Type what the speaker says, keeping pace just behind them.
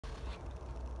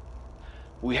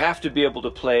we have to be able to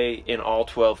play in all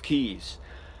 12 keys.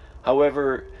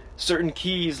 However, certain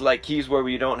keys, like keys where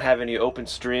we don't have any open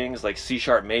strings, like C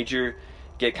sharp major,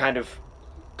 get kind of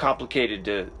complicated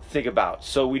to think about.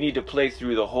 So we need to play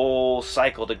through the whole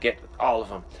cycle to get all of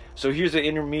them. So here's an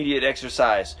intermediate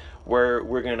exercise where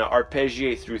we're going to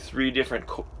arpeggiate through 3 different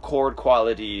chord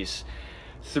qualities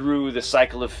through the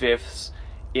cycle of fifths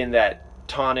in that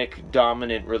tonic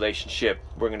dominant relationship.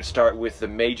 We're going to start with the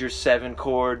major 7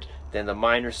 chord, then the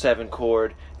minor 7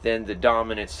 chord, then the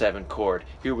dominant 7 chord.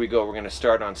 Here we go. We're going to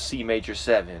start on C major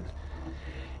 7.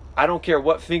 I don't care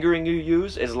what fingering you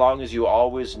use, as long as you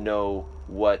always know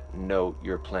what note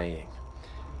you're playing.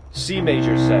 C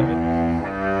major 7.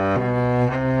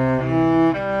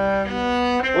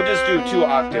 We'll just do 2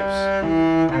 octaves.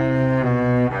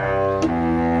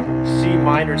 C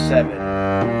minor 7.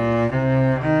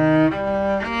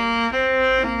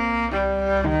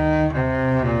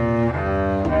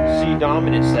 C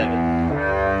dominant 7.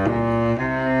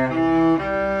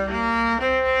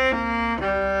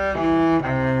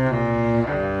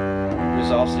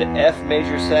 Resolves to F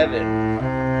major 7.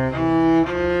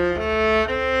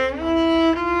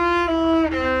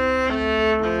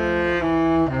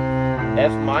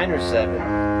 F minor 7.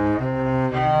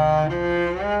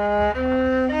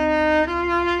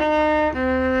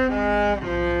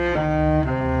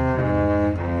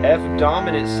 F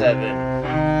dominant 7.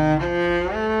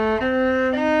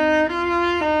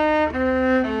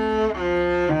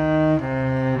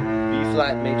 B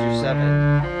flat major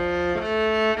 7.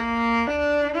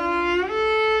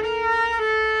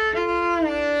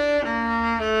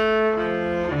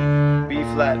 B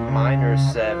flat minor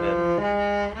 7.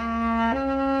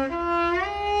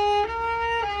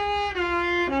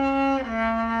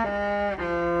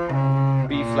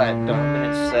 B flat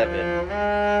dominant 7.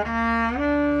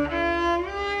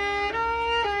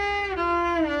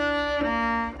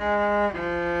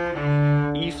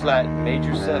 E flat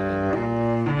major 7.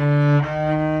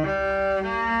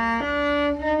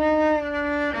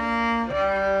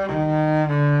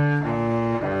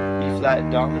 E flat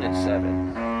dominant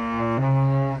 7.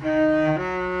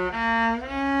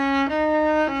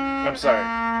 I'm sorry.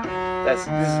 This is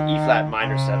E flat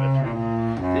minor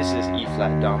 7. This is E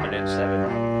flat dominant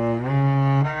 7.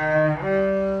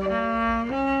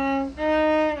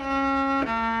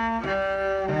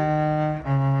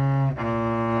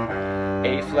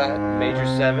 A flat major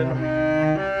 7.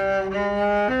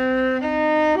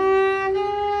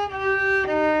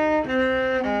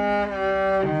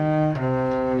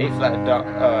 A flat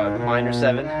minor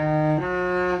 7.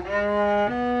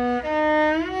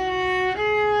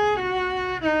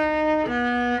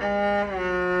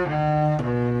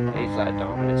 A flat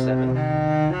dominant 7.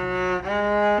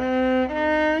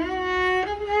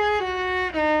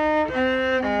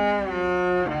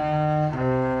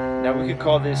 Now we could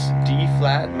call this D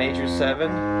flat major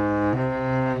 7,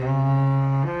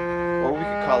 or we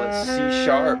could call it C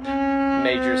sharp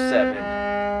major 7.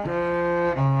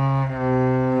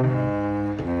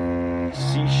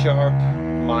 C sharp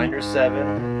minor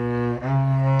 7.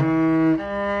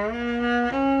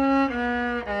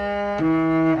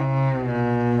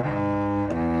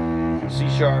 C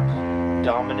sharp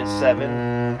dominant 7.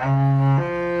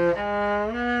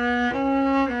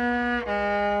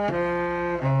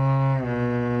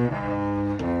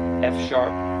 F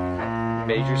sharp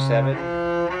major 7.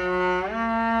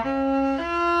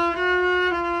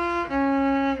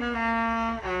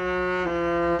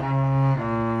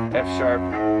 F sharp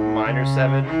minor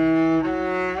 7.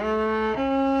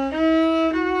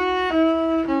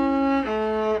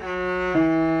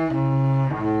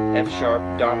 F sharp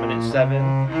dominant 7.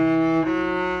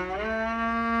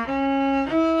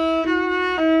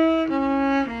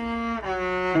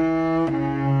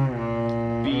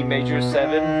 B major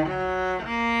 7.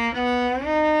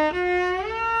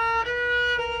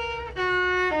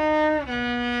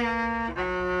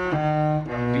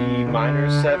 B minor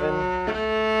 7.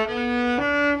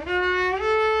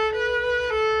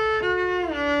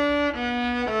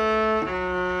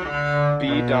 B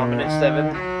dominant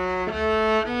 7.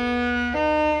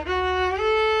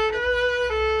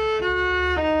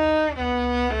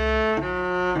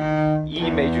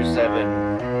 E major 7.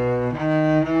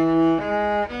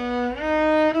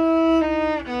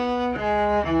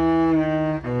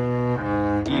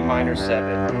 E minor 7.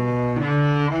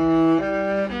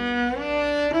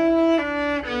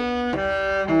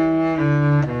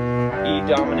 E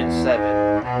dominant 7.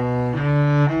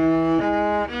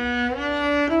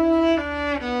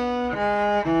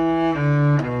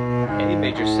 A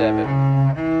major 7.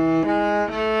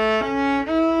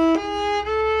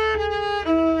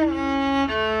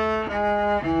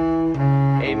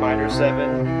 A minor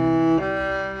 7,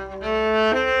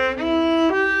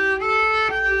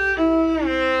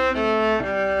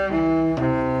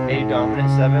 A dominant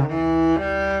 7,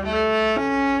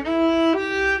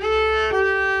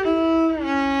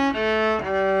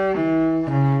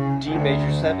 D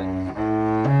major 7,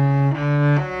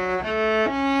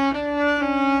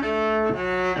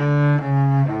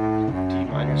 D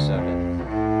minor 7,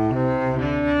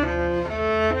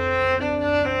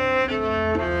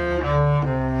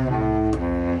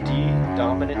 D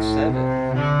dominant 7,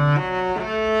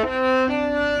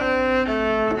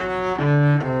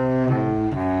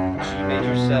 G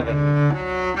major 7,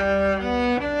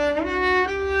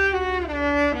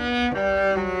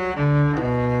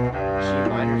 G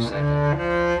minor 7,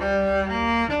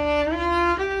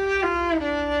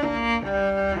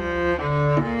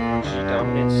 G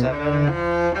dominant 7,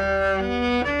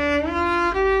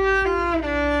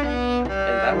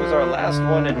 and that was our last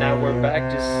one, and now we're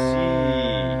back to C.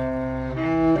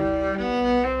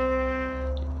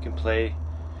 You can play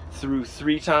through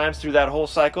 3 times through that whole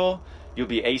cycle, you'll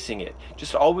be acing it.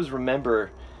 Just always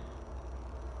remember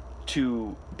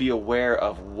to be aware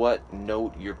of what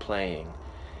note you're playing.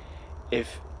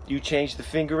 If you change the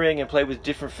fingering and play with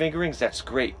different fingerings, that's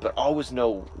great, but always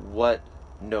know what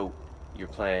note you're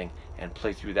playing and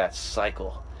play through that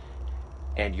cycle,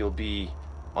 and you'll be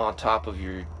on top of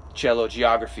your cello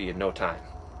geography in no time.